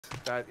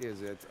That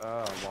is it.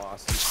 Oh,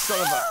 lost. You son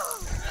of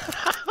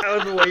a... I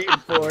was waiting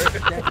for it.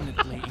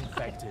 Definitely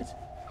infected.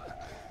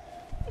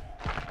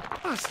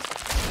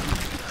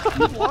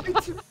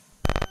 What?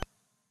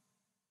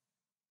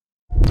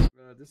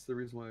 This is the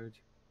reason why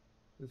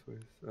this way.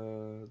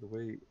 The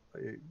way I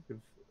give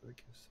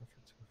suffer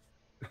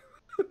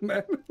to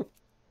man.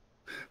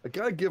 I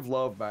gotta give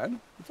love, man.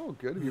 It's all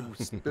good if you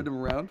spin him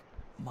around.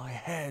 My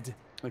head.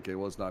 Okay,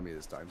 well it's not me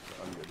this time, so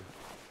I'm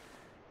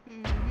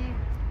good.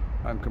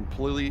 I'm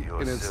completely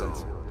innocent.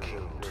 So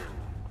cute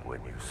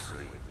when you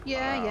sleep.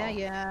 Yeah, yeah,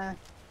 yeah.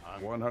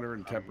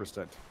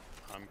 110%.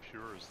 I'm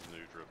pure as the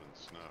new driven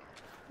snow.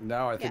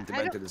 Now I think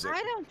Demented is it.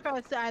 I don't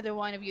trust either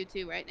one of you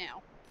two right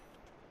now.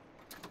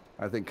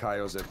 I think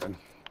Kyo's it then.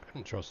 I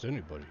don't trust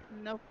anybody.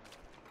 Nope.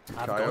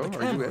 Kyo,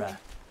 are you it?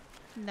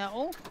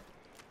 No.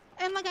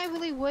 And like I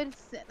really would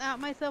sit out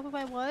myself if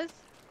I was.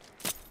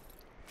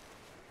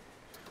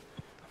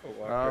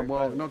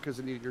 Well, no, because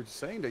you're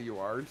saying that you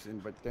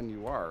aren't, but then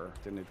you are.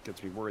 Then it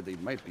gets me worried that you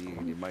might be,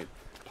 and you might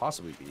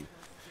possibly be,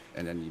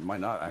 and then you might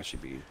not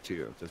actually be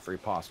too. That's very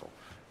possible.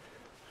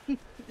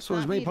 So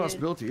there's many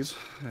possibilities,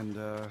 and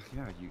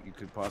yeah, you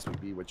could possibly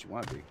be what you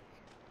want to be,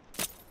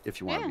 if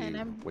you want to be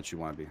what you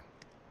want to be.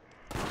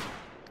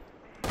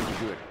 You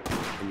can do it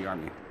in the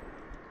army.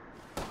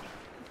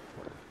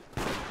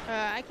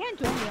 I can't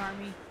join the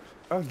army.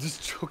 I'm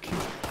just joking.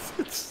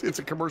 It's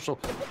a commercial.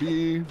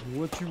 Be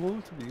what you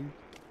want to be.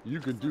 You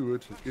can do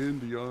it in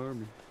the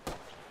army.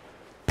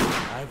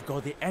 I've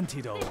got the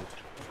antidote. You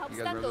guys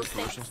remember those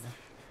commercials?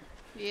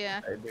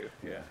 Yeah. I do,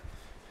 yeah.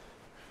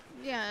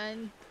 Yeah,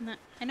 and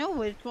I know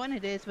which one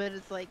it is, but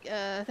it's like,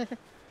 I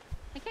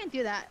can't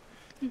do that.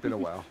 Been a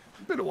while.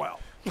 Been a while.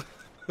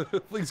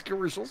 These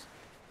commercials.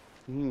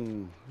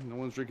 No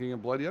one's drinking in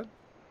blood yet?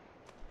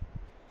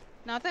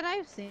 Not that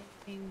I've seen.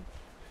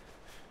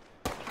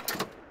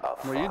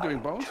 What are you doing,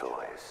 Bones? How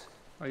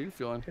are you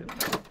feeling?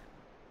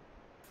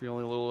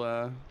 Feeling a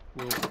little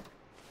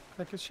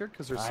peckish here?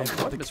 Because there's some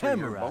blood missing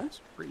here,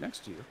 Bones. Right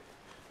next to you.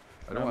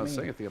 I don't want to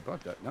say anything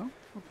about that. No?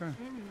 Okay.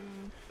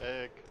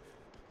 Egg.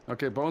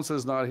 Okay, Bones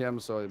says not him,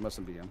 so it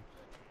mustn't be him.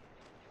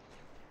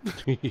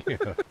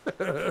 Yeah.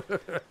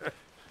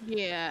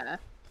 Yeah.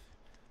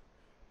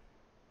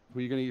 Who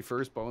are you going to eat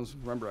first, Bones?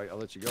 Remember, I'll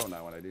let you go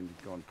now when I didn't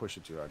go and push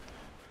it too hard.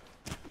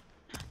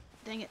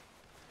 Dang it.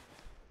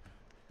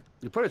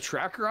 You put a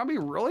tracker on me?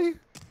 Really?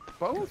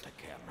 Bones?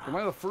 Am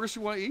I the first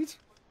you want to eat?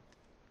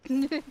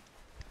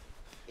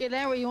 Yeah,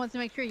 that way he wants to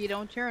make sure you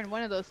don't turn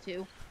one of those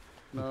two.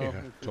 No, yeah,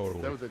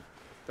 totally.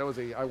 That was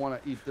a I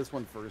want to eat this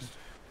one first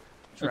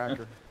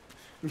tracker.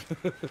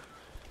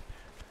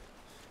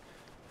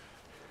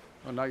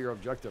 Oh, now your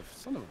objective.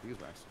 Son of a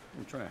beeswax.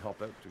 I'm trying to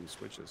help out between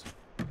switches.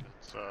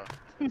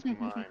 It's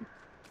mine.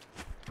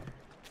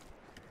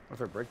 What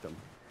if I break them?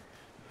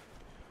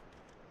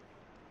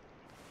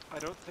 I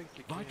don't think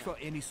you can. Watch for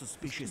any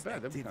suspicious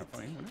That'd be activity. kind of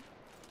funny, wouldn't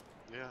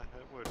Yeah,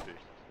 it would be.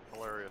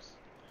 Hilarious.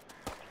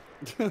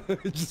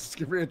 it? Just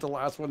get right at the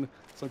last one.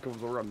 Someone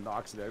comes over and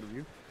knocks it out of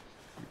you.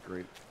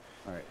 Great.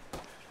 All right.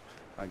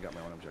 I got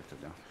my own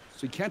objective now.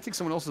 So you can't take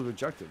someone else's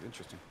objective.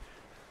 Interesting.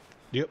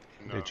 Yep,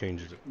 No. it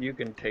changes it. You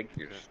can take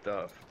your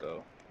stuff,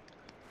 though.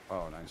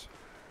 Oh, nice.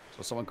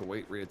 So someone could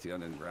wait right at the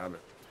end and grab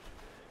it.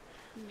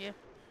 Yeah.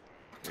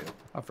 Yeah.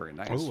 Oh, very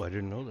nice. Oh, I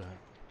didn't know that.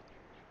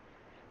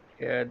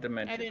 Yeah,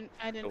 Demented.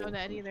 I didn't know stole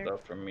that some either.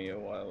 Stuff from me a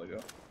while ago.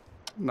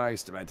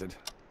 Nice, Demented.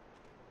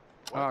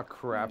 Oh,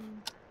 crap.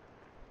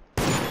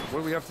 What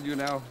do we have to do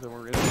now that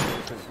we're in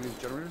these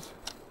generators?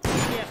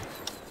 Yeah.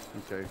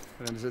 Okay.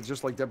 And is it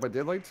just like Dead by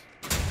Daylight?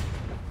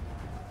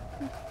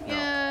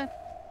 Yeah.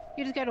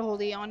 You just gotta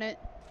hold E on it.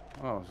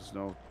 Oh, there's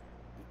no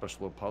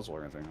special little puzzle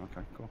or anything.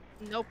 Okay, cool.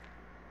 Nope.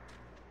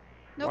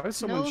 Nope. Why is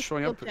someone no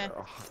showing up skill check.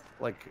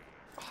 like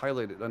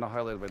highlighted, not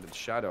highlighted by the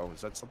shadow?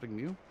 Is that something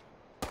new?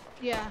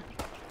 Yeah.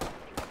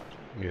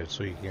 Yeah,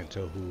 so you can't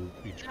tell who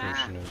each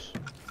person is.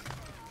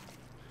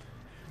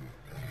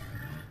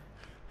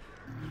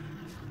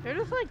 They're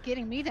just like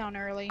getting me down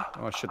early.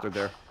 Oh shit, they're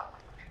there.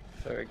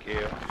 Sorry,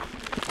 Kyo.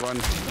 Run,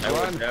 I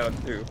run. went down,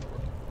 too.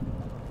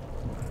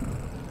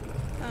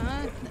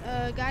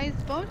 Guys,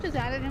 Bones just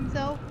added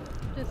himself.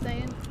 Just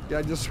saying. Yeah,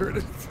 I just heard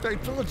it. I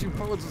told you,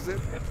 Bones was it.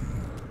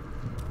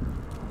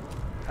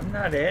 I'm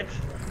not it.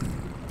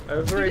 I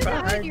was You right just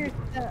added behind you.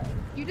 yourself.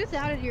 You just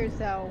added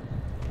yourself.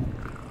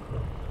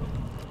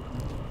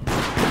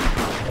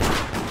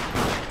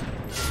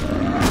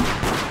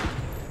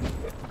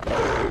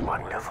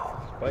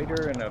 Wonderful.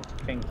 Spider and a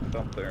pink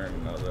something or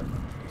another.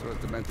 So it's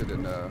Demented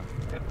and a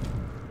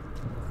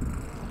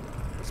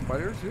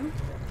spider too?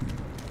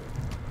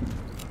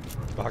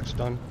 Box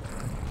done.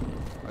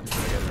 I just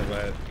I got the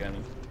last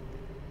gun.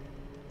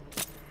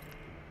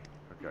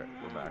 Okay,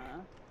 we're back.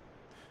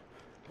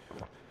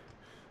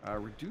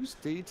 Reduce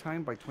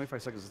daytime by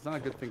 25 seconds. It's not a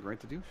good thing, right,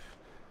 to do?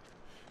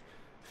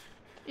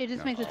 It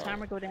just makes the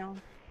timer go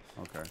down.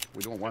 Okay,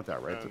 we don't want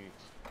that, right? And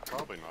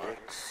probably not.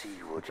 Let's see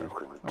what you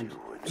can I'm do.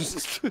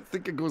 just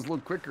think it goes a little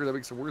quicker. That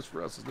makes it worse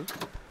for us, isn't it?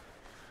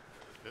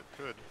 It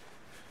could.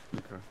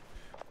 Okay.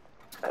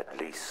 At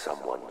least Maybe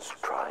someone's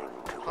trying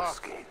to Ah.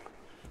 escape.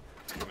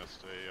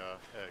 Missed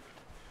a egg.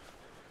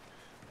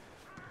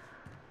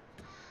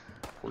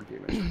 Poor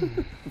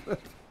GameEdged.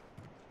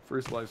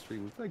 First live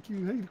stream. Thank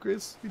you. Hey,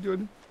 Chris. You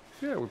doing?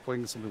 Yeah, we're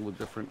playing something a little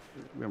different.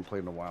 We haven't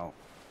played in a while.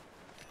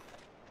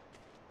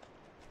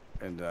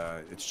 And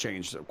it's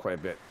changed quite a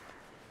bit.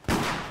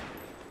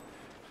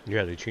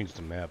 Yeah, they changed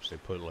the maps. They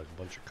put like a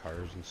bunch of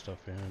cars and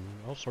stuff in,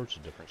 all sorts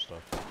of different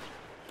stuff.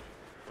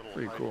 Little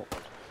Pretty hiding cool.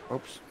 place.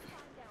 Oops.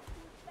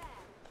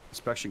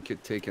 Inspection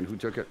kit taken. Who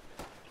took it?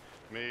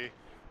 Me.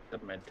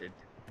 Demented.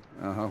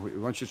 Uh-huh. We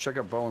want you to check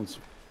out Bones.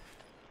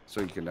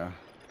 So you can,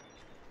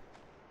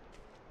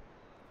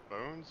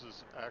 Bones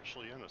is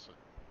actually innocent.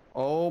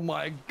 Oh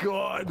my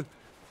god!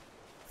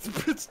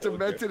 It's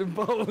Demented and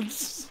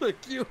Bones. Like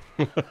you.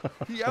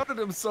 He outed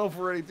himself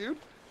already, dude.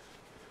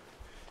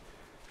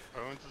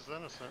 Bones is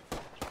innocent.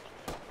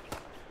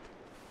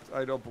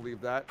 I don't believe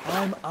that.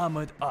 I'm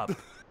armored up.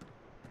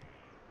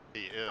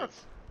 He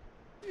is.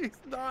 He's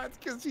not,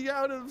 because he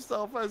outed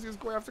himself as he was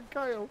going after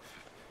Kyo.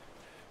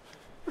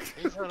 He's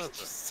Just innocent.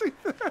 say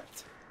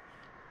that.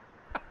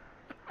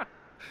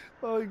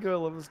 Oh, you gotta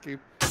love this game.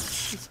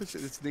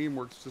 Its name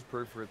works just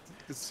perfect for it.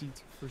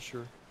 Deceit, for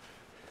sure.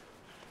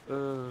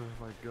 Oh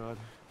my god.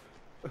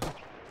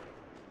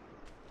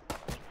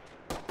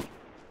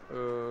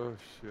 Oh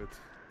shit.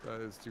 That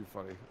is too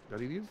funny.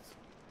 Did he need it?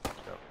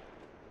 Yep.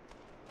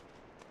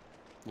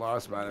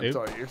 Lost, man, I'm Yep.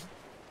 telling you.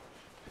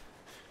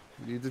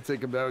 You need to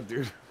take him out,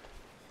 dude.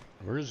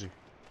 Where is he?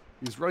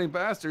 He's running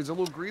past. There's a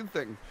little green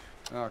thing.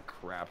 Oh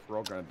crap. We're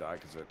all gonna die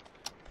because of it.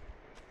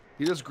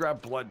 He just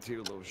grabbed blood too,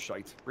 little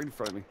shite. Right in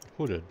front of me.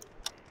 Who did?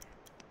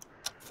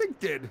 Think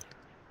did.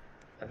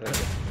 I think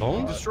He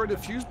Bones? destroyed the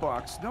fuse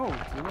box. No,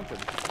 he went to.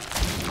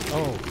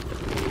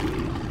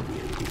 Oh.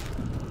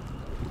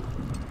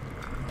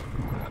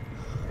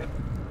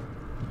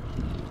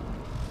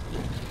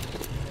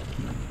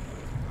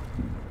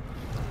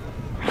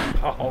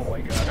 Oh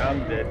my god, I'm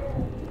dead.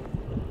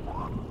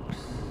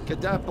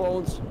 Get that,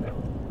 Bones.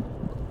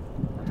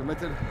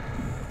 Demented.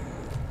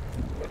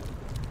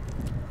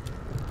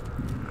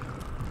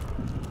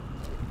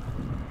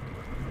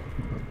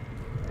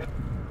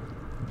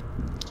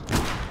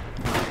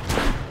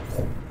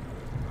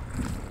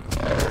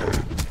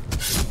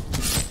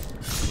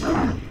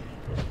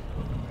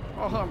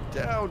 Oh, I'm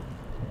down.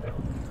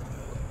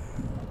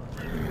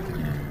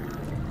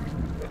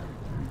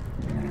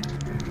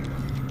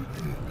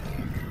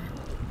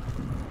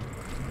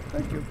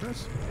 Thank you,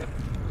 Chris.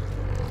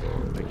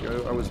 Thank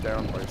you. I was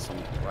down by some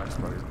wax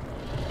buddies.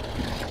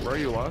 Where are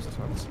you lost?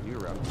 I haven't seen you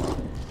around.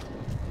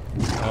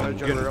 I'm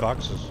generator getting up.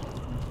 boxes.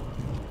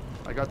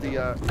 I got the,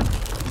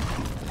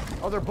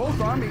 Oh, they're both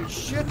on me.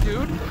 Shit,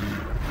 dude.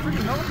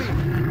 Freaking help me.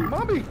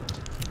 Mommy.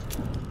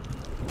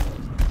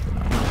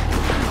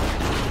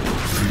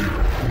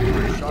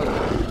 Shot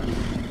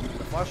it.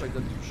 The flashlight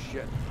doesn't do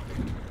shit.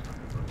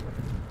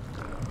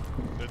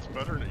 It's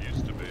better than it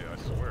used to be, I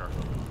swear.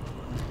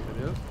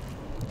 It is?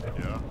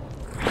 Yeah.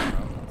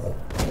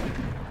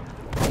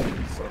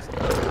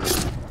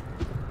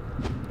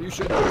 You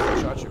should know if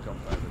the shot should come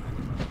back.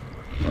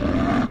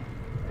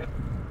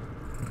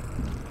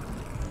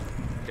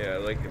 Yeah, I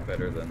like it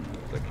better than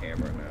the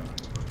camera now.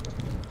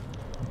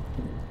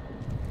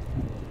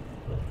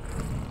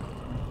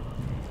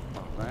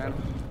 Oh, man.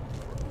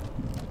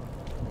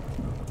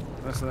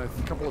 Less than a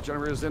couple of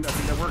generators in. I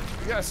think that worked.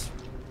 Yes.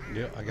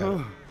 Yeah, I got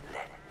it.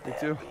 Me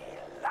too.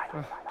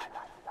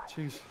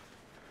 Jeez.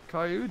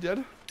 Kyo, you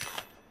dead?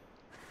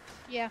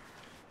 Yeah.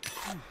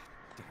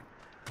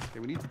 Okay,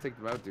 we need to take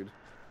them out, dude.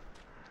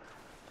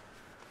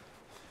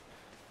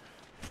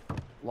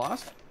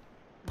 Lost?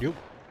 Yep.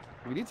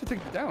 We need to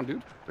take them down,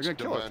 dude. They're gonna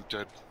kill us.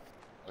 Demented.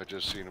 I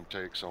just seen him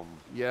take some.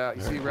 Yeah,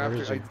 you see, Where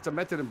is Raptor. he?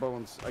 Demented and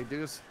Bones.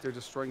 They're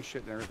destroying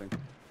shit and everything.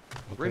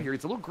 Okay. Right here.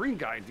 It's a little green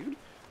guy, dude.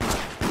 The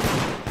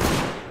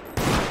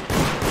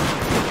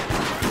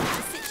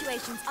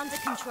situation's under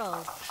control.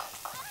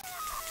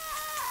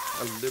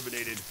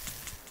 Eliminated.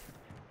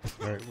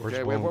 Alright, where's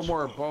Okay, we have one Bones?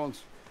 more.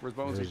 Bones. Where's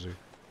Bones? Where is he?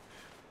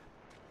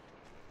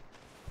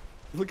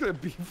 Look at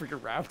it being freaking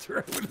Raptor.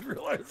 I wouldn't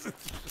realize it.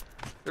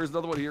 There's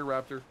another one here,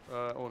 Raptor.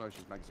 Oh no,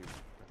 she's magazine.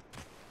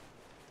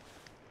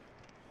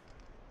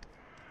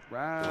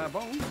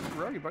 Bones,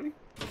 where are you, buddy?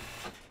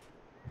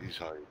 He's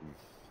hiding.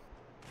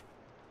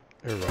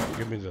 Here, Rob,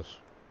 give me this.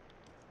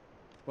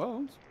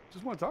 Bones,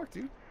 just want to talk to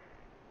you.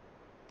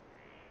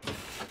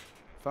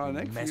 Found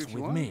an egg for you Mess if you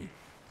with want. me,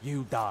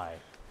 you die.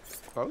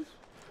 Bones?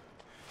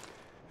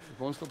 Is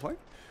Bones still playing?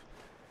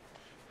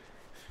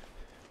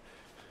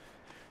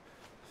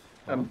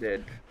 I'm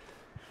dead.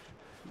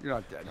 You're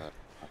not dead.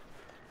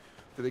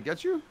 Did they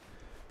get you?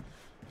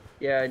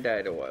 Yeah, I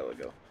died a while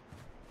ago.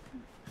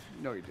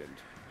 No, you didn't.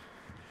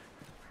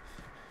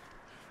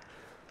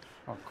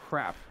 Oh,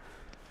 crap.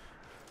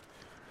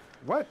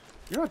 What?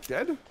 You're not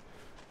dead?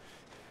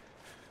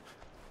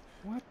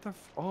 What the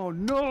f- Oh,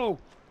 no!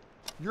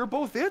 You're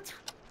both it?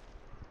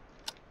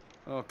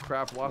 Oh,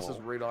 crap. Lost is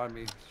right on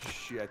me.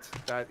 Shit.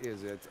 That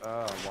is it.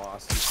 Oh,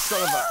 lost.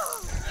 Son of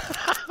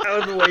a... I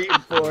was waiting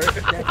for it.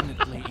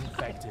 Definitely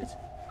infected. demented.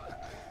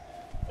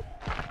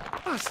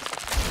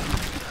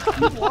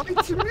 You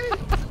lied to me?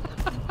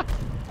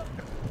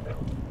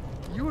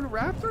 You and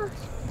Raptor?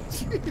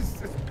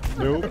 Jesus.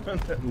 Nope.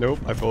 Nope.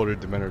 I voted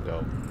Demented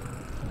out.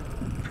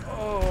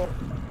 Oh,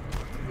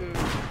 dude. I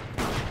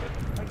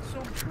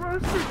so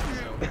trusted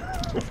you.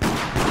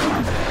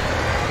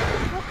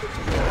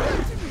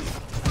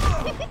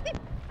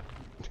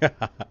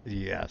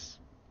 Yes.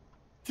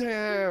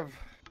 Damn.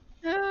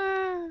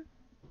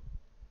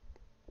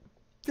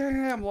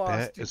 Damn,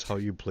 lost. That is how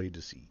you play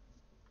Deceit.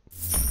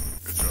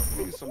 Good job.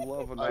 Give me some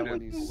love on I that one,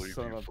 didn't you believe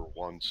son you of for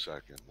 1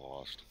 second,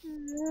 Lost.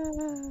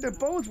 a...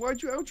 Bones,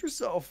 why'd you out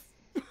yourself?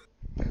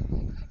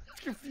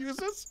 Confuse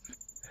us?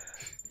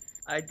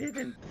 I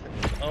didn't.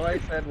 All I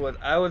said was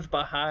I was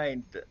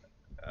behind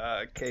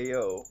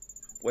KO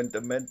when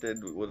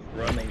Demented was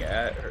running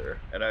at her,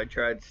 and I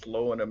tried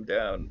slowing him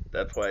down.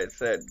 That's why I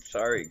said,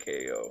 sorry,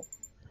 KO.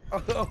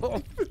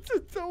 Oh,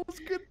 that was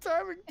good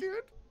timing, dude.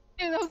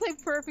 Dude, that was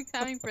like perfect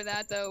timing for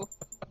that, though.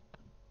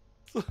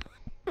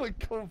 Like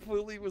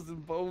completely was in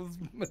Bones'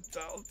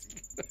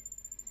 mentality.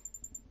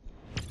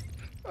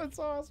 That's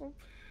awesome.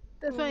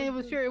 That's why I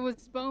was sure it was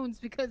Bones,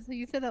 because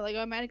you said that like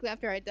automatically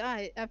after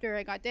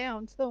I got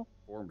down, so.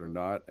 Formed or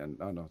not, and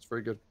no, it's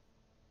very good.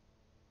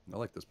 I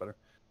like this better.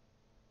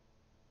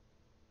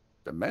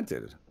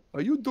 Demented. How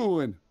you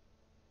doing?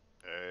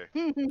 Hey.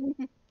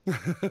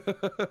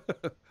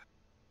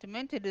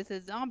 Demented is a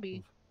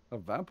zombie. A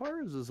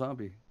vampire is a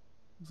zombie?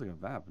 Looks like a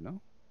vamp, no?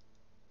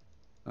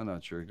 I'm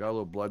not sure. Got a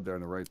little blood there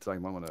on the right side.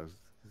 I'm gonna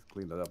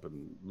clean that up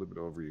and loop it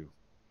over you.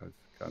 That's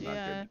kind of not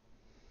Yeah. good.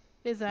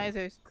 His eyes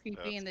are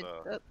creepy, and that's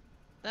You're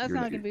not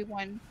not- gonna be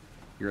one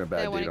You're a that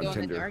I bad want date to on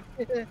go in the Tinder. dark.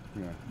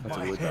 Yeah, that's a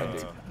My really bad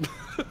head.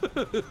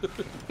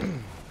 date.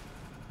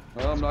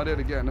 Well, I'm not it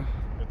again.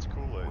 It's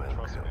Kool-Aid,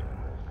 trust me.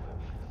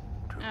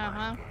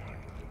 Uh-huh.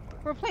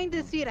 We're playing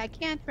Deceit. I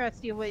can't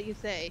trust you what you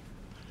say.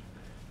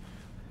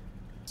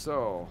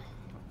 So,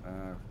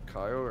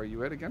 Kyo, are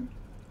you it again?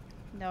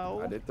 No.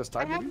 Not it this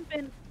I time, maybe? haven't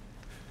been.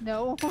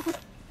 No.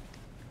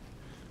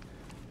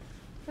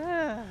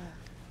 Ah.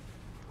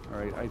 All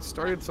right, I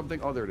started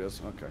something. Oh, there it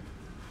is. Okay.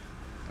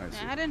 I I see.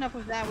 had enough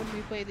of that when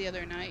we played the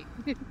other night.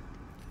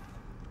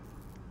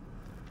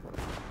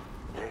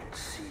 Let's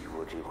see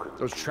what you can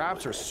Those do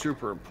traps are with it.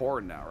 super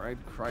important now, right?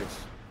 Christ.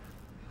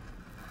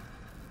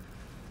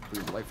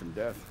 Between life and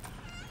death.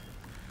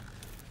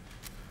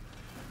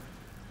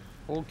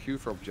 Hold Q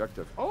for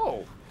objective.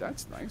 Oh,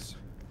 that's nice.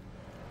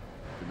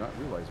 Did not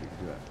realize we could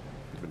do that.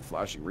 It's been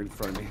flashing right in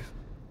front of me.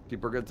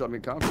 People are gonna tell me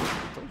confidence.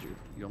 I told you.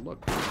 You don't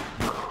look.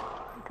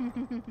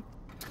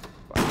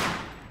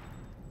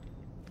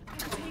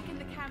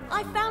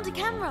 I found a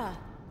camera.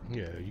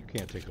 Yeah, you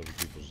can't take other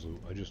people's loot.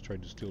 I just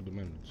tried to steal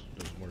Demented's.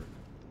 Doesn't work.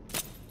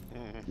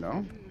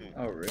 No?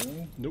 Oh,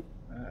 really? Nope.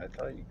 I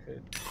thought you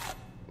could.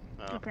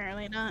 No.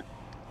 Apparently not.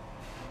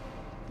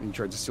 You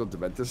tried to steal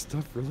Demented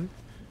stuff, really?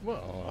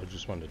 Well, I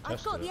just wanted to I've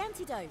test got it. the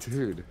antidote.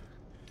 Dude.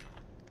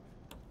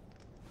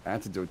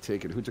 Antidote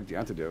taken. Who took the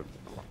antidote?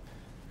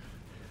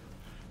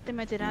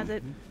 Demented has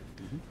it.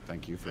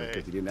 Thank you for Hey.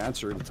 because you didn't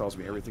answer it. It tells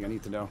me everything I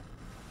need to know.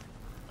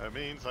 That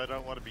means I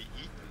don't want to be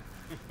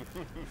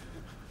eaten.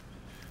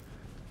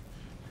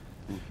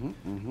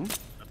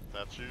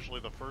 That's usually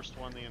the first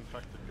one the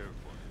infected go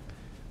for.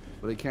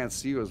 But they can't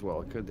see you as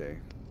well, could they?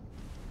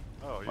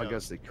 Oh, yeah. Well, I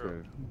guess they sure.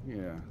 could.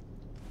 Yeah.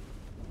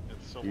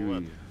 It's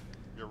silhouette.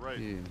 You're right.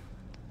 Yeah.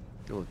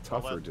 A little Well,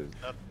 tougher that- to. that-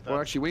 Well,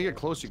 that's actually, when you get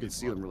cool. close, you can It's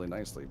see them really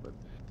nicely. But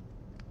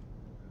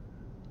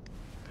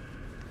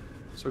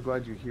so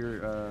glad you're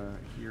here.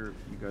 Here,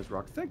 you guys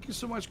rock. Thank you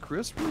so much,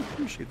 Chris. Really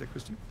appreciate that,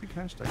 Christy. Big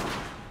hashtag.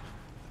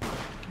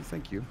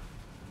 Thank you.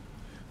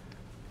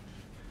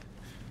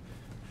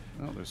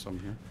 Oh, there's some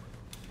here.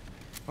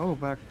 Oh,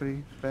 Black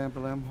Betty, Bam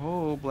Blam.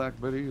 Oh, Black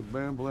Betty,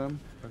 Bam Blam.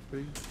 Black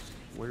Betty.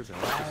 Where's that?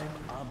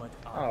 I'm armored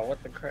up. Oh,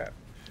 what the crap?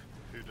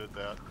 Who did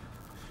that?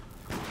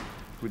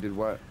 Who did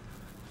what?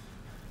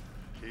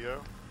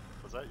 Kyo?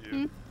 Was that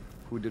you?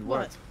 Who did what?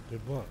 What?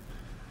 Did what?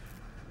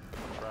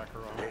 Tracker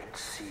on? Let's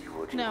see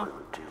what you No. can do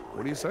with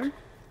What do you it. say?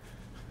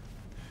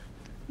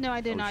 No, I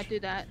did Oh, not do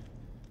that.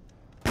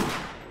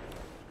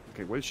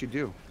 Okay, what did she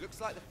do?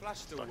 Looks like the flash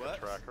still Stuck a works.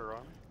 tracker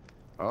on?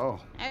 Oh.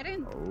 I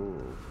didn't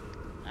Oh.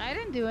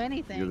 do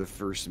anything. You're the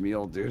first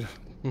meal, dude.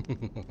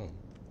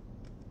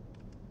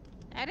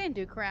 I didn't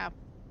do crap.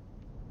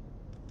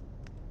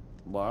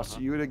 Lost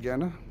you it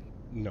again?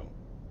 No.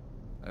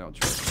 I don't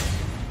trust you.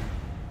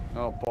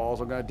 Oh, balls,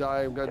 I'm gonna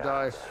die, I'm gonna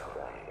die. That's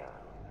right.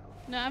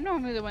 No, I'm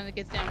normally the one that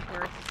gets down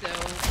first, so.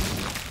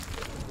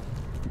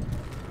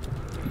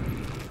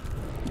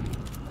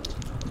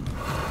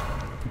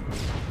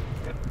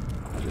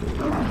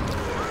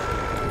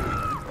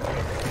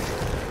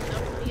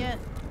 Not yet.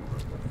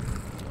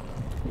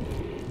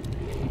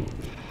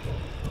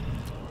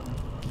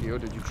 Kyo,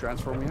 did you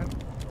transform yet?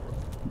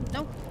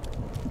 Nope.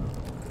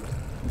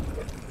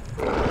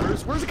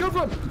 Where's it come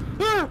from?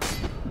 Ah!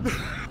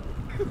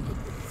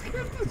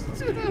 Scared the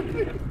shit out of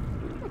me.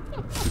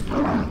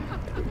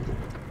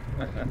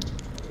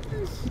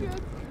 Shit.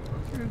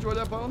 You enjoy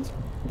that, Bones?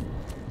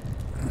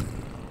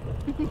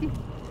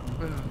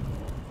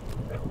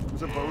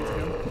 Was it Bones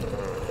again?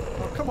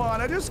 Oh, come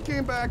on, I just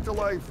came back to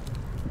life.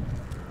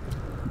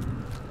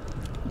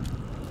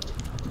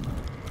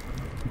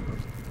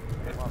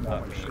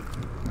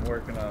 I'm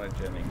working on it,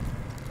 Jenny.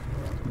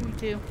 Me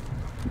too.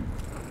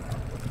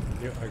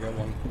 Yeah, I got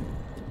one.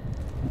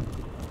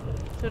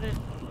 So did.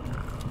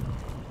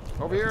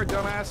 Over here,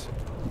 dumbass.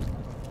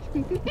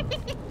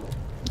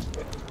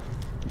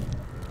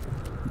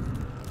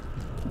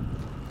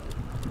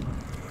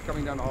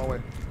 Coming down the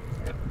hallway.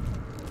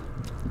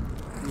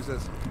 Who's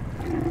this?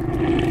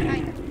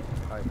 Hi.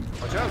 Hi.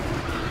 Watch out!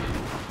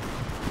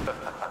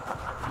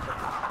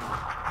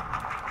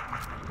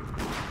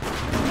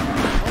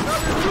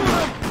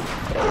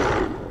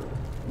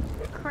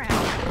 Crap.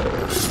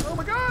 Oh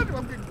my god!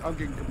 I'm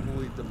getting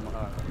completely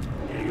demolished.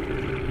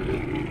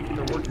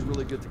 They're working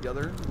really good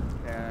together,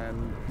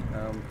 and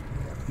they're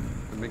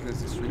making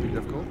this extremely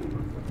difficult,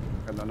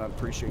 and I'm not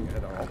appreciating it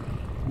at all.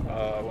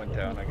 I went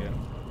down again.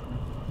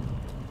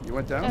 You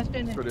went down? That's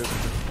been- So it is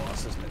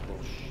lost, isn't it?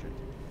 Bullshit.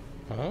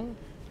 Huh?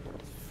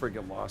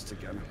 Friggin' lost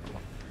again.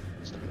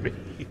 It's not me.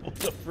 What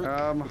the frick?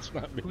 It's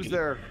not me. Who's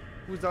there?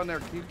 Who's down there?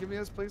 Can you give me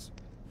this, please?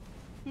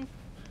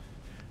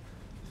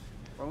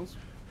 Bones?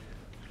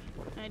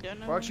 I don't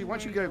know. Well, actually,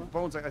 once you where get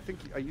Bones, I think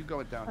you go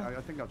it down. I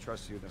think I'll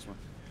trust you in this one.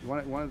 You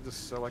want to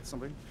just select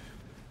somebody?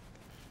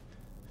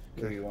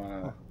 Who do you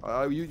wanna?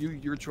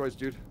 Your choice,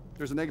 dude.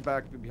 There's an egg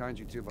back behind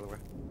you too, by the way.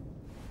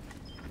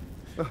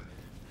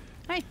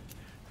 Hi.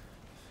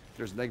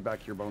 There's an egg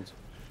back here, Bones.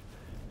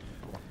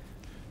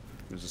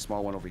 There's a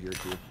small one over here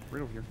too.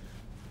 Right over here.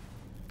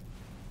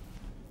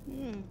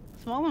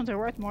 Small ones are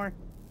worth more.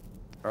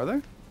 Are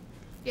they?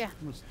 Yeah.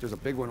 There's a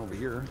big one over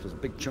here. There's a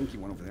big chunky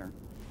one over there.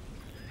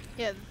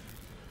 Yeah.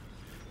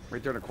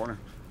 Right there in the corner.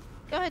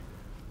 Go ahead.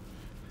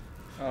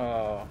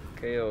 Oh,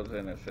 KO's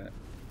innocent.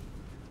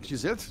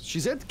 She's it?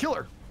 She's it? Kill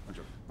her!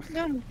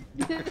 No.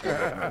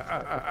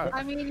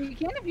 I mean, you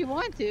can if you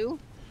want to.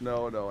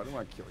 No, I don't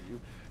want to kill you.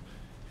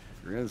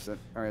 You're innocent.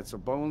 Alright, so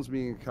Bones,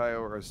 me, and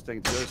Kyo are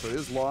staying together, so it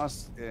is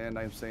lost, and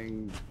I'm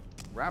saying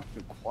Rapt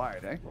and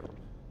quiet, eh?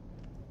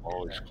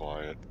 Always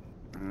quiet.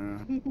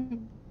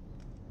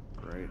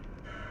 Great.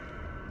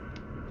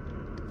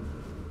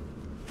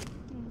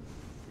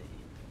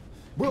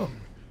 Whoa!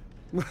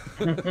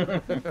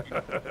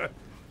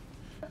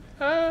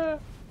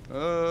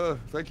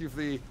 Thank you for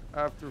the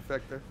after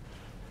effect there.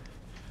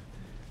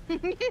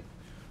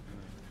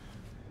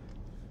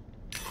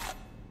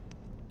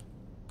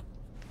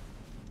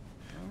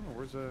 Oh,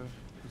 there's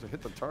a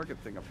hit the target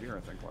thing up here, I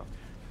think, left.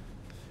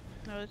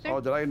 No, is there? Oh,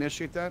 did I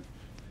initiate that?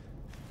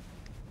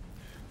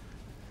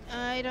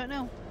 I don't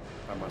know.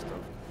 I must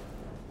have.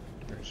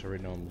 Alright, so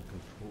right now I'm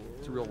looking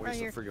It's a for... real waste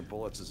here. of friggin'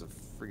 bullets. Is a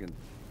friggin'.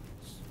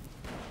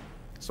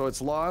 So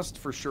it's lost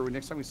for sure.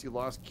 Next time we see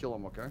lost, kill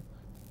him, okay?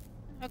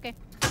 Okay.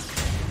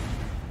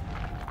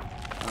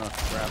 Oh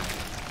crap!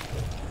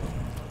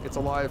 It's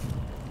alive.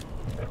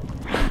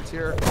 It's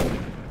here.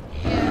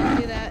 Yeah,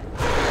 let's do that.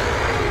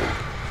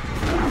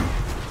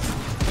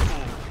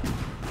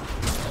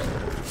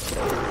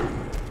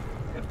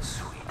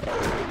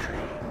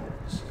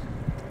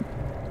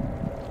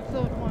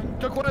 Killed one.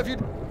 Took one of you.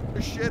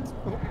 Shit.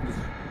 Hope you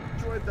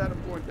enjoyed that.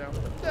 I'm going down.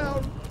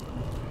 Down.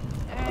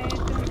 I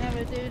don't have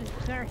it, dude.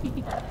 Sorry.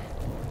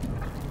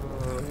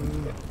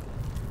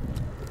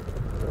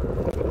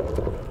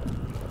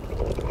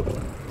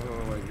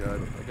 Oh my god.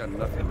 I got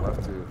nothing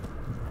left to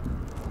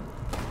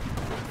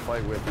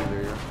fight with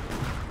either here.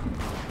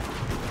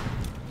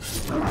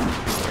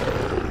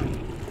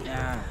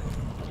 Yeah.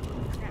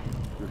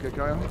 You okay,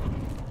 Kyle?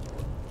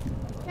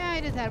 Yeah,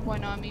 I just had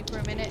one on me for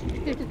a minute.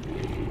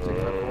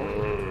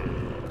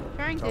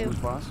 Trying Tell to. who's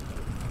boss?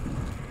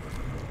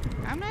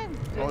 I'm not.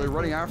 Oh, they're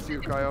running after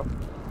you, Kyle.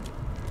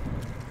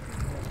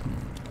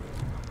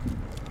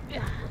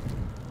 Yeah.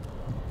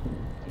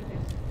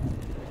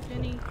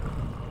 Jenny.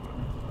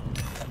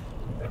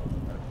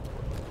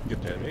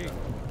 Get that egg.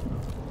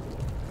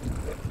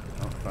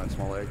 Oh, find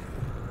small egg.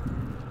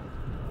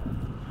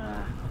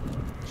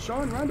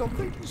 Sean Randall,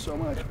 thank you so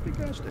much.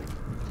 Fantastic.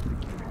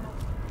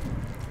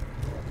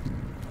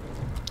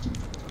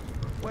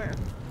 Where?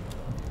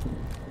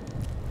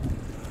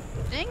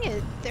 Dang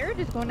it, they're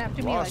just going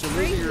after me Lost. like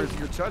You're crazy. losing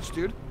your touch,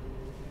 dude.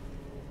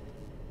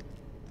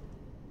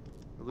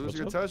 You're losing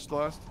your What's touch,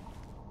 Lost.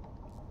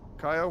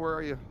 Kyle, where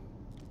are you?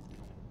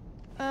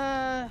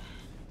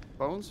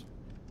 Bones?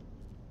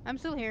 I'm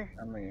still here.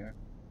 I'm here.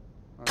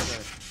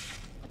 Okay.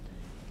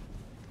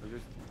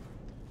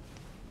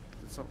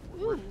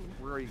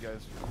 Where are you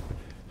guys?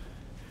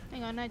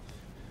 Hang on, I'm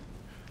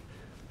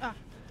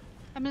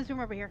in this room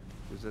over here.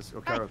 Is this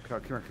okay?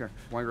 Come here.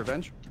 Want your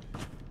revenge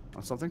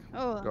on something?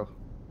 Oh, Go.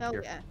 hell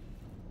Here. yeah.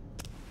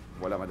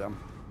 Voilà, madame.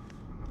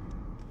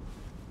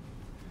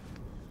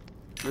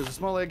 There's a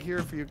small egg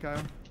here for you,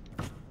 Kyle.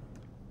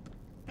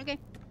 Okay.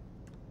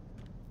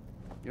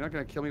 You're not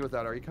gonna kill me with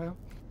that, are you, Kyle?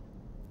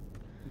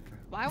 Okay.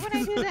 Why would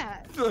I do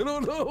that? I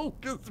don't know,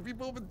 because the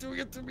people have been doing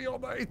it to me all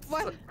night.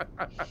 What?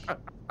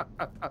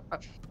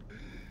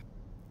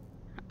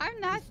 I'm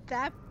not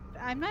that.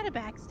 I'm not a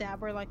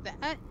backstabber like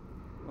that.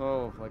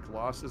 Oh, like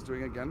Lost is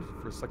doing again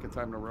for a second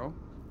time in a row?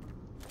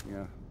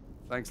 Yeah.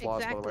 Thanks,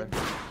 Lost, by the way.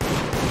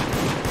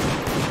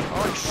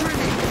 Oh, he's shooting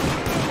me!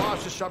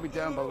 Lost just shot me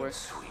down, by the way.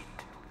 Sweet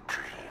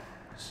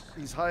dreams.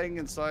 He's hiding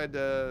inside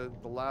the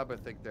lab, I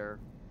think, there.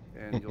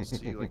 And you'll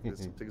see, like,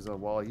 there's some things on the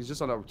wall. He's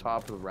just on the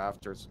top of the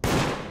rafters.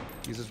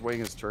 He's just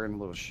waiting his turn,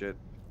 little shit.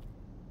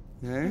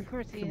 Hey? Of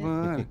course he Come is.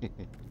 on.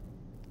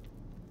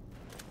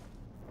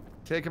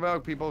 Take him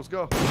out, people. Let's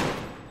go.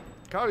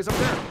 Kyle, he's up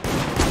there.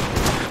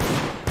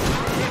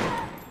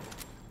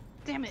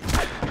 Damn it.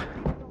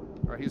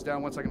 Alright, he's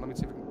down. 1 second. Let me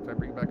see if can I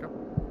bring him back up.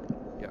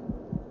 Yeah.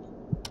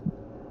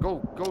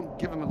 Go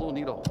give him a little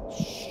needle.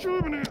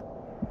 Shoot him in it.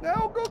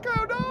 No, go,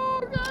 Kyle.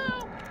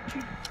 No.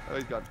 Oh,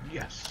 he's gone.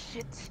 Yes.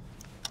 Shit.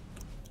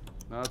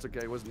 No, it's okay.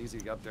 It wasn't easy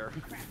to get up there.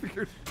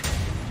 Figured.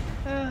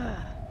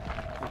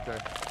 Okay.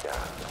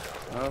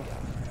 Oh,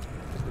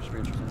 this should be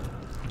interesting.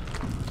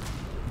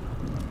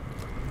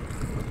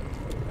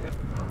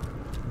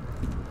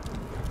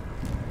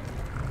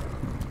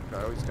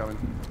 Kyle, he's coming.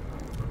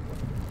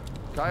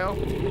 Kyle?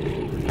 Right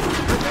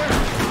there!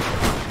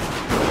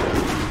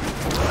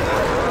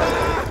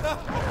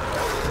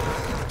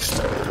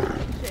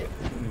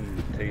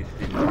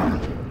 Tasty.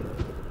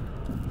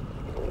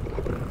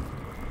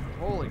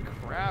 Holy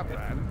crap,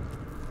 man.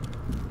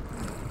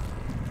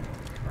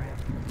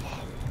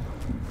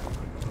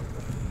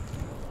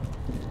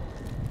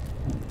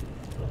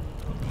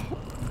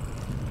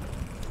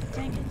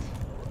 Dang it.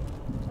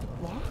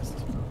 Lost?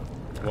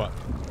 What?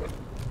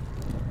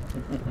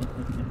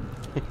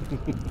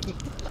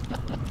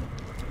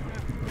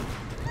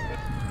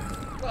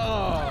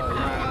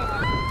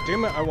 Oh!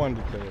 Damn it! I wanted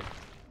to kill it.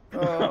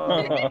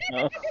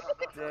 Oh,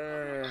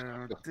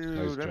 damn, dude,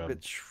 Nice that job.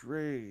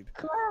 betrayed.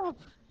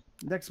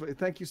 Next,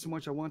 thank you so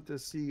much. I want to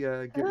see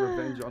get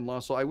revenge on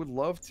Lost. So I would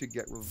love to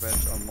get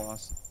revenge on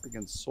Lost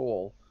against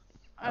Soul.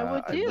 I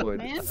would too,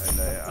 man. And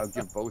I'll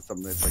give both of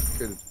them if I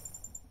could.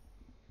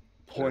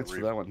 Points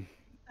for that one.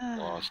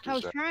 Lost, I is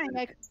was that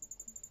trying.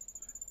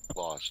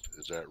 Lost,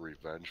 is that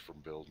revenge from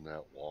building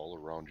that wall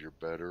around your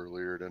bed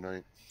earlier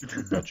tonight?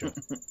 Gotcha.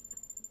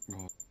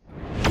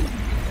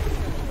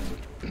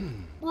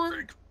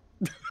 Break.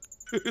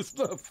 It's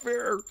not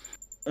fair.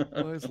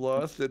 I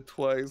lost it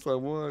twice. I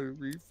want a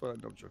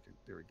refund. No, I'm joking.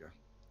 There we go.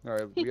 All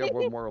right, we have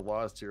one more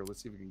lost here.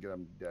 Let's see if we can get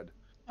him dead.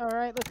 All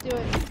right, let's do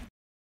it.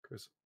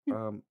 Chris,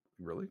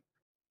 really?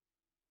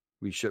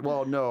 We should.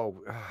 Well,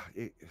 no.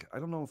 I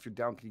don't know if you're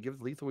down. Can you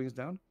give lethal wings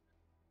down?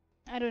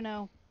 I don't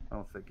know. I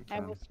don't think you I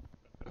can. was.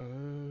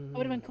 It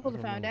would have been cool to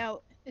find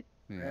out.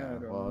 Yeah.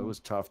 Well, it was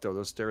tough though.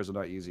 Those stairs are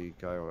not easy.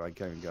 I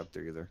can't even get up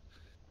there either.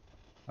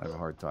 I have a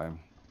hard time.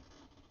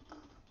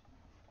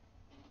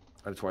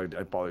 That's why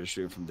I probably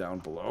shoot from down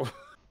below.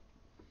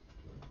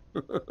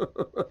 I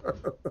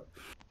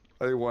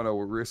didn't want to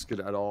risk it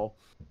at all.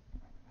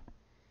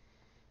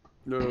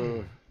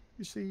 No,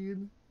 you see,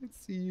 I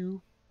see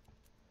you.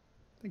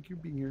 Thank you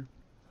for being here.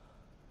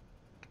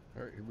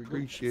 All right, here we go.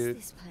 Appreciate it.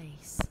 This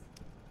place.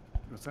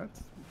 What's that?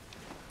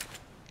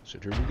 So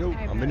here we go.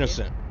 Hi, I'm buddy.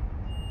 innocent.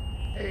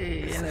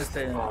 Hey,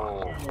 innocent. I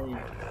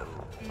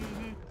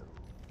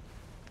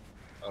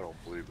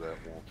don't believe that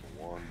one for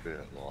one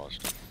bit,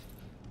 Lost.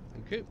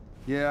 Okay.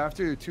 Yeah,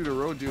 after 2 to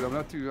road, dude, I'm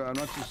not too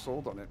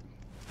sold on it.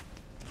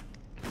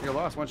 You're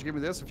lost. Why don't you give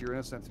me this if you're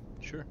innocent?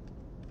 Sure.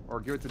 Or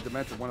give it to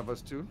Demented, one of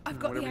us two. I've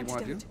got whatever the you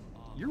want to do. antidote.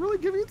 You're really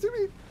giving it to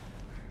me?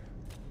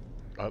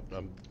 Well,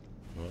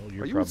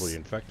 you're Are you probably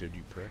infected,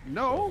 you prick.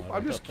 No, So,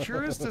 I'm just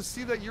curious to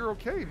see that you're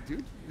okay,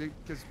 dude.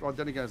 Because, well,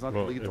 then again, it's not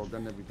Well, lethal, if-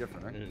 then it'd be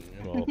different, right?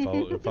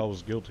 Well, if I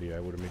was guilty, I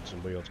would have made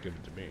somebody else give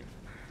it to me.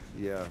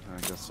 Yeah, I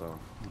guess so.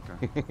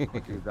 Okay. I'll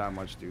give you that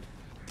much, dude.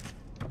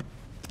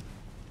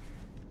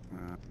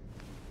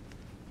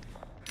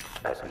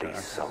 At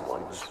least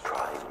someone's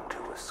trying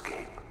to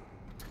escape.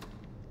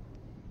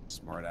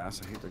 Smart ass.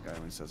 I hate the guy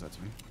when he says that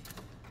to me.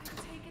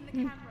 Taking the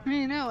camera.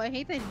 I know. I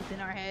hate that he's in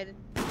our head.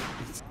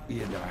 It's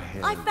in our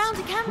heads. I found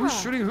a camera. Who's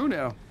shooting who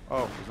now?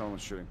 Oh, there's no one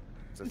shooting.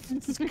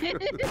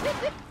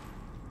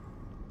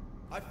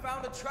 I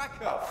found a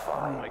tracker.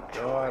 Oh my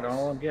god,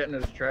 all I'm getting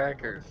is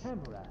trackers. Yeah,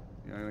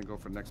 I'm gonna go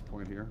for the next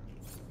point here.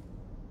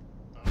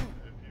 If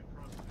you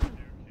press the new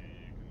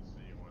key, you can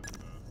see what the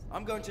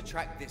I'm going to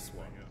track this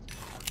one.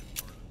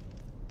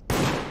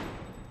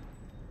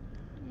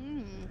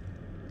 Mm.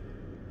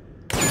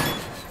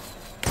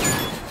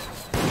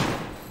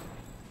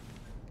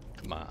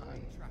 Come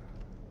on.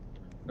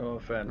 No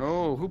offense.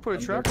 Oh, who put a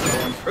I'm tracker just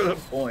on? going for the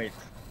point.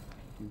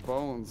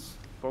 Bones.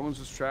 Bones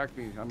just tracked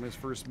me on his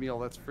first meal.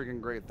 That's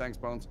freaking great. Thanks,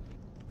 Bones.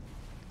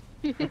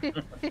 I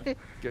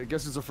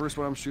guess it's the first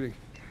one I'm shooting.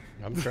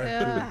 I'm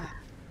tracked too. Ah.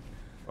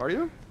 Are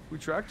you? Who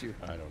tracked you?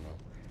 I don't know.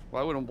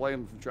 Well, I wouldn't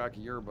blame him for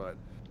tracking your butt.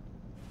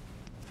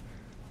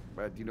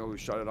 But do you know who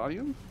shot it on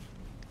you?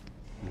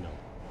 No.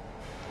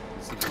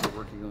 It seems like we're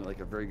working like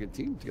a very good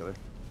team together.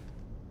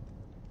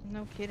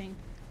 No kidding.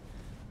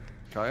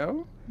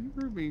 Kyo, you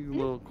were being a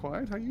little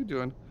quiet. How you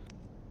doing?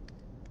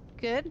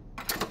 Good.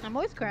 I'm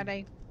always glad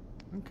I.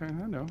 Okay,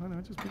 I know.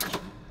 Just making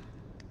sure.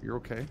 You're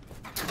okay.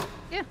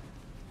 Yeah.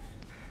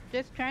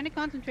 Just trying to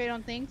concentrate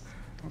on things.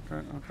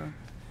 Okay, okay.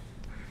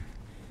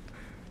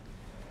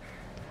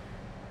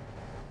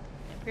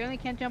 Apparently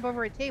can't jump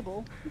over a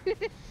table. You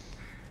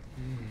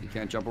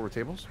can't jump over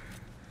tables?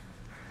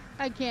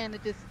 I can,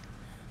 it just...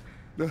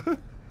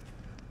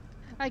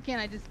 I can,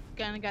 I just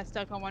kind of got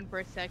stuck on one for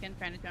a second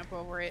trying to jump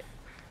over it.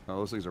 Oh,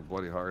 those things are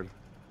bloody hard.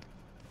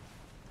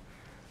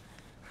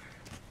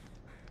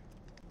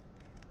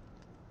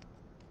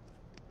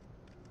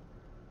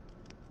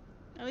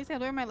 At least I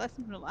learned my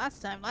lesson from the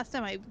last time. Last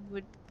time I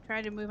would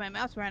try to move my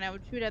mouse around, I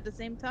would shoot at the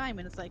same time,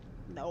 and it's like,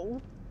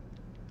 no.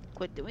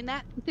 Quit doing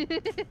that.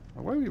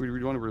 Why would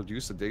we want to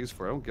reduce the days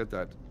for? I don't get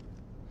that.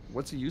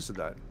 What's the use of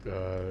that?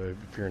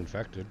 If you're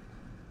infected.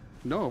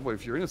 No, but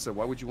if you're innocent,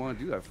 why would you want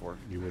to do that for?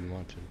 You wouldn't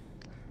want to.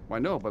 Why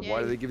no? But Yeah,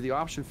 why do they give you the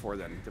option for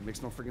then? That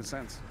makes no freaking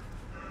sense.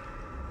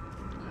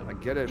 I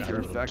get it if you're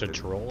infected. To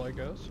troll, I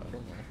guess? I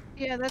don't know.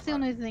 Yeah, that's the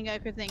only thing I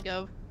could think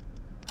of.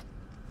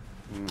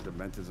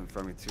 Demented's in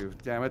front of me too.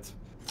 Damn it.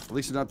 At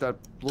least it's not that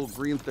little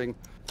green thing.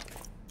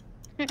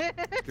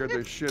 Scared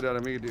the shit out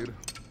of me, dude.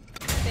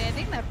 See, I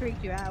think that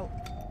freaked you out.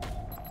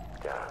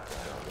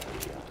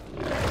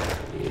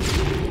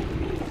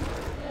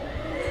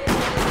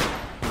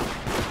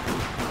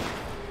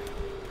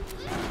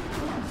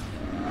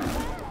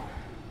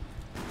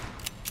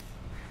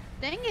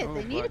 Dang it,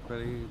 they need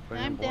Betty,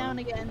 I'm down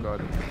again. Oh,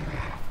 God.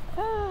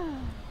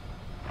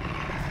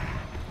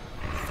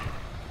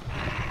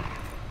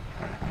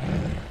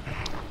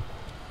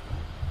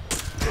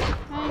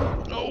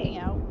 I'm bleeding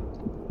out.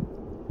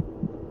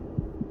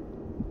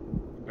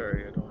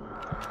 Sorry, I don't.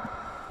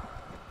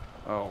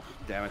 Oh,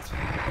 damn it.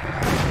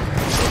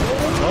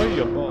 Oh,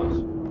 you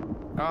balls.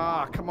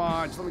 Ah, come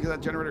on. Just let me get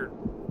that generator.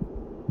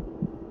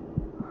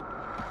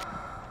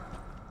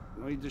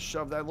 No, you just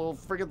shoved that little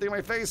freaking thing in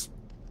my face.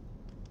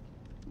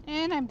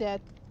 And I'm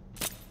dead.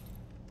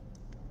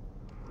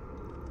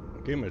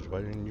 GameEdgeds,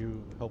 why didn't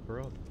you help her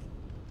out?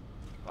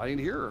 I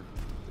didn't hear her.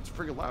 It's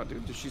freaking loud,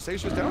 dude. Did she say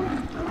she was down?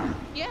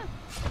 Yeah.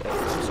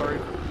 I'm sorry.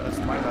 That's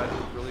my bad.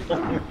 Really.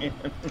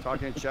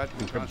 Talking in chat.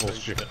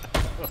 Bullshit.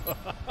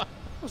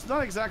 Well, it's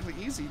not exactly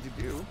easy to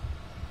do.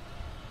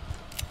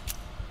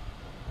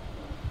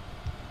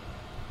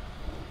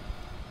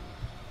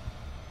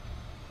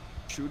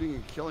 Shooting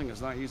and killing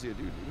is not easy to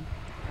do, dude.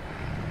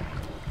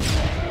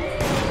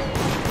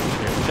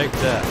 Here, take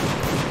that.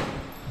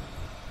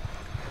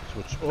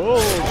 Switch. Oh,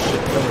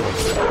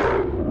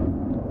 shit.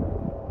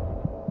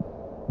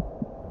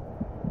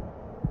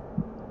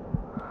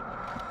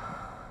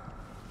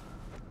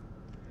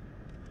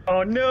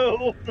 Oh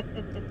no!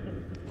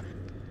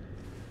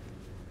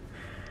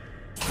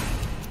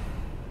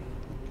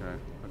 Okay,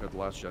 I got the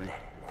last Jenny.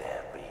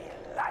 There be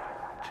light.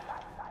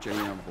 Jenny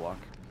on the block.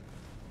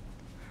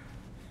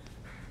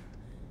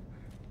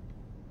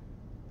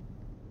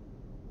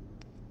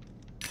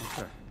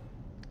 Okay.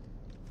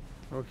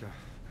 Okay.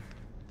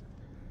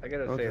 I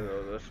gotta Okay. say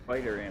though, the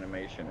spider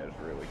animation is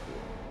really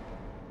cool.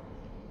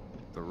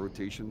 The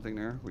rotation thing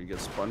there, where you get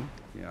spun.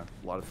 Yeah,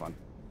 a lot of fun.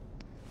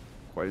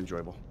 Quite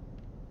enjoyable.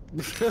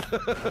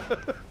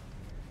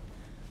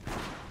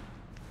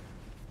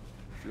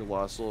 Feel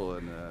Lossel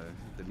and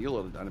the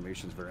Neil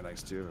animation is very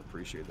nice too.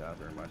 Appreciate that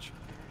very much.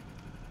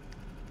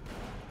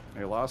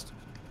 Hey, Lost?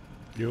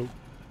 You.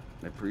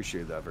 I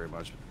appreciate that very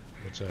much.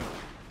 What's that?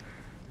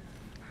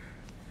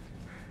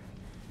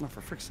 No,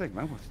 for frick's sake,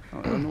 man.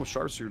 I don't know what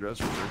Sharpshooter does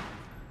for sure.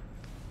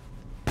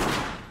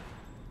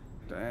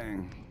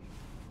 Dang.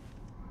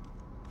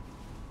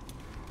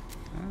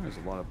 Ah, there's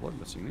a lot of blood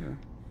missing here.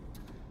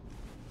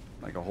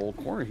 Like a whole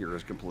corner here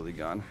is completely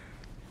gone.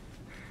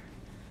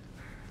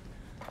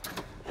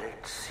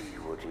 Let's see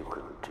what you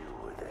can do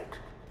with it.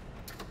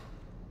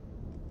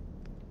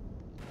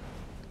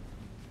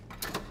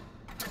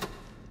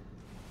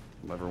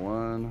 Lever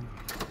 1.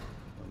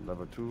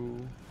 Lever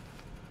 2.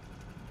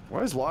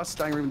 Why is Lost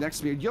standing right next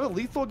to me? You have a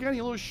lethal again,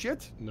 you little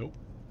shit? Nope.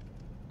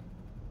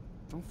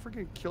 Don't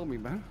freaking kill me,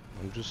 man.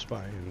 I'm just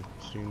spying,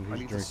 seeing I who's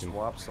need drinking. to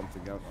swap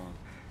something out.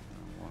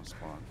 I want to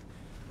spawn.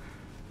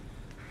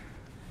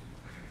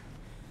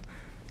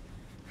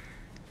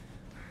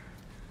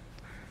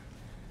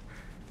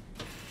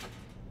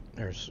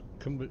 There's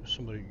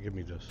somebody give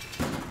me this.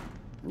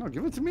 No,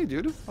 give it to me,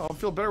 dude. I'll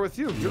feel better with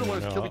you. You're the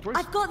one who's killed me twice.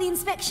 I've got the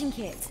inspection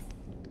kit.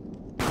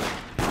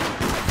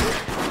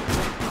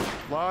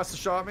 Lost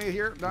shot me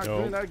here. Not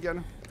doing that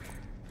again.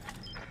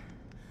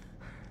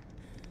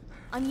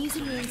 I'm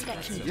using the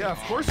inspection kit. Yeah, of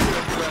course you're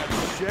gonna do that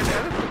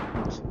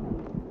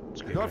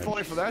shit, You're not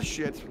falling for that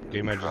shit.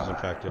 GameEdgeds is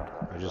infected.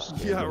 I just.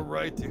 Yeah,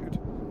 right, dude.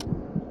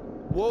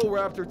 Whoa,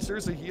 Raptor.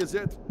 Seriously, he is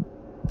it.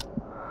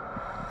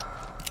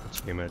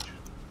 It's GameEdged.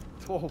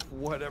 Oh,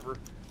 whatever.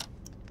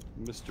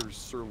 Mr.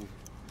 Sir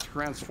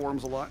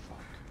transforms a lot.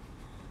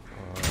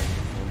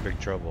 I'm in big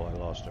trouble. I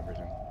lost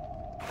everything.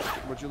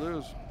 What'd you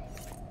lose?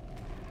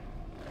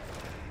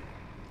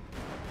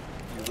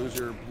 You lose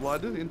your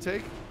blood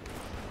intake?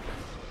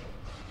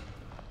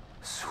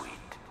 Sweet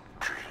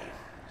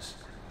dreams.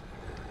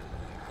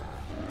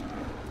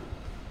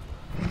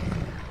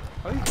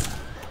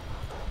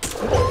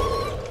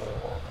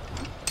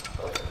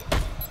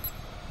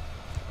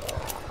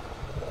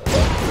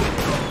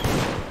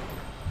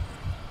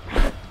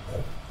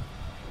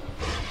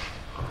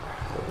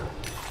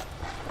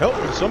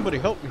 Somebody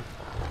help me.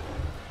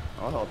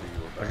 I'll help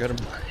you. I got him.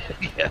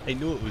 Yeah, I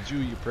knew it was you,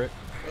 you prick.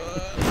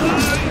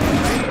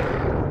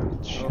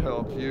 I'll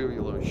help you,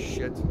 you little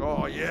shit.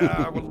 Oh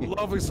yeah, I would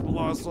love some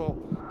Colossal.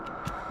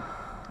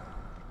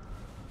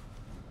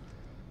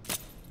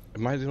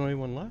 Am I the only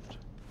one left?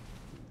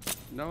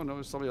 No,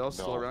 there's somebody else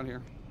still around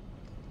here.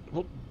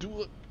 Well,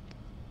 do it.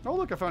 Oh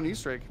look, I found an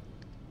Easter egg.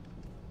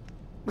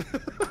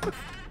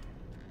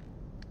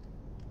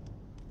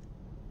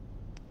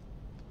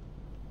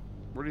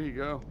 Where did he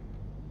go?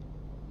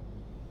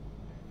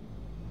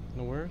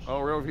 Nowhere. Oh,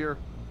 we're over here.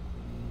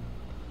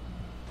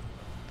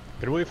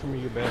 Get away from me,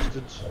 you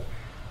bastards.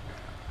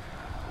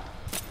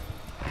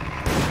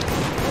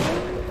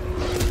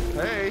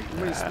 Hey,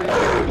 let me spin you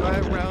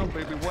right round,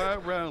 baby,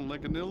 right round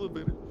like an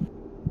elevator.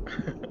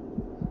 Did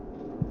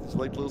you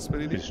like the little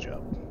spinny? Nice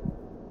job.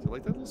 Did you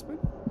like that little spin?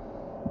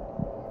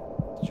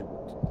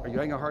 Are you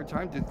having a hard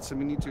time? Did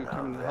somebody need to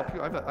come and help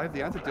you? I have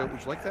the antidote.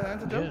 Would you like that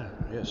antidote?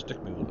 Yeah,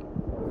 stick me with it.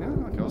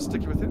 Yeah, okay, I'll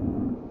stick you with it.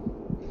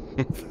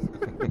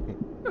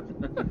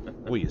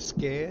 Were you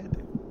scared?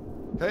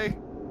 Hey,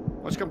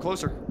 why don't you come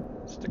closer?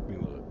 Stick me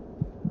with it.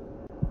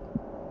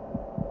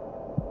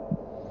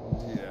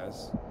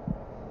 Yes.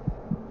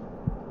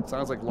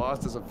 Sounds like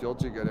Lost doesn't feel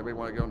too good. Everybody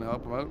want to go and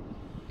help him out?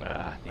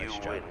 Ah, nice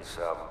You job. win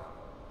some,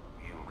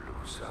 you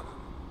lose some.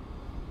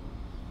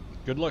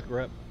 Good luck,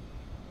 Rapt.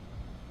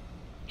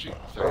 Gee,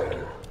 thank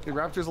you. Hey,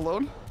 Raptor's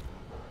alone?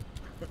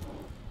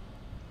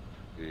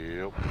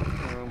 Yep.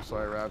 Oh, I'm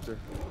sorry, Raptor.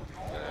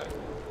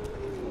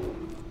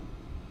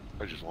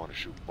 I just want to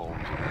shoot bones.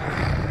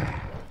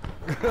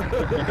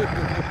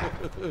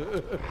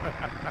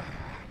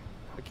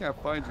 I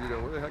can't find you,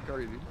 though. Where the heck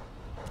are you, dude?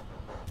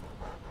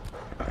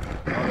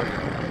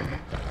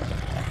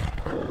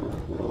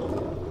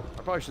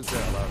 I probably should say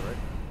it out loud,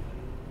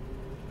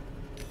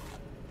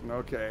 right?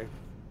 Okay.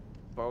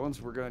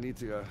 Bones, we're gonna need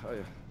to,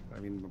 I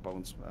mean,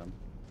 Bones,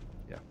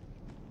 yeah.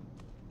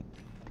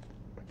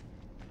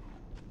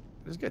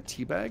 Does it get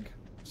teabag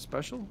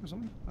special or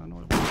something? I don't know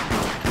what it is.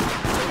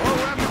 Oh,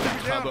 Raptor,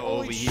 you're down!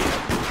 Holy shit!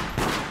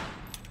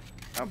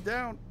 I'm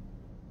down.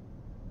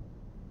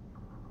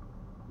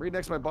 Right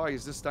next to my body,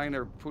 he's just standing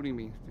there putting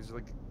me. He's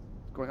like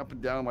going up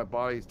and down my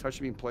body, he's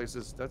touching me in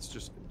places. That's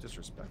just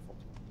disrespectful.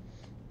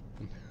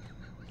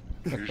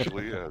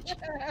 Usually is.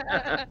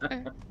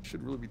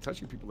 Shouldn't really be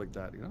touching people like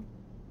that, you know?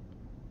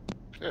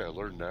 Yeah, I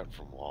learned that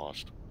from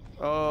Lost.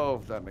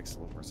 Oh, that makes a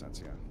little more sense,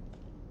 yeah.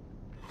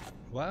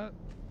 What?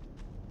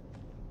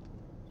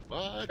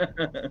 What?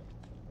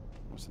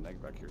 There's an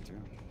egg back here, too.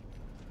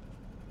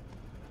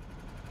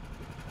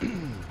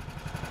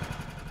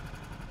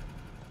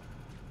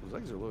 Those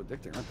eggs are a little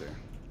addicting, aren't they?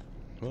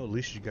 Well, at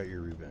least you got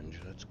your revenge.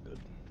 That's good.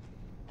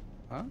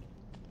 Huh?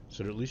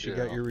 So at least you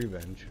got your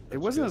revenge. It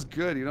wasn't as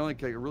good, you know,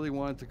 like I really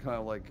wanted to kind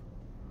of like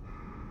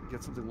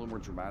get something a little more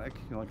dramatic,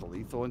 you know, like a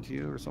lethal into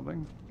you or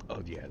something.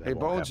 Oh, yeah. That Hey, won't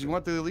Bones, happen. you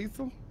want the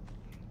lethal?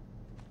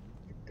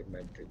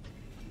 Demented.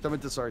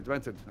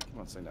 Demented. I'm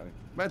not saying that.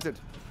 Demented.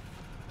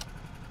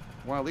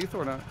 Want a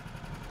lethal or not?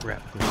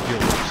 Rapt, go steal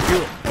it.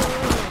 Steal it.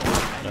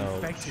 No,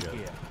 Infection shit.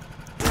 gear.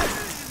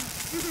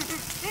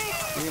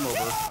 Game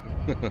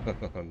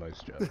over. Nice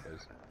job,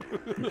 guys.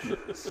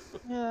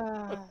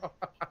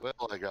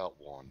 Well, I got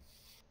one.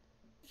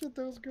 Shit,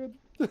 that was good.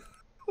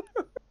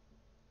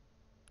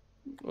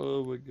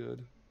 Oh my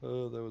god.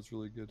 Oh, that was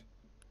really good.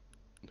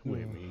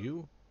 Wait, me,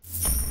 you?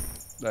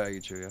 Nah,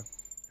 you too, yeah.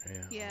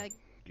 Yeah. Yeah. I'll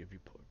give you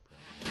pork.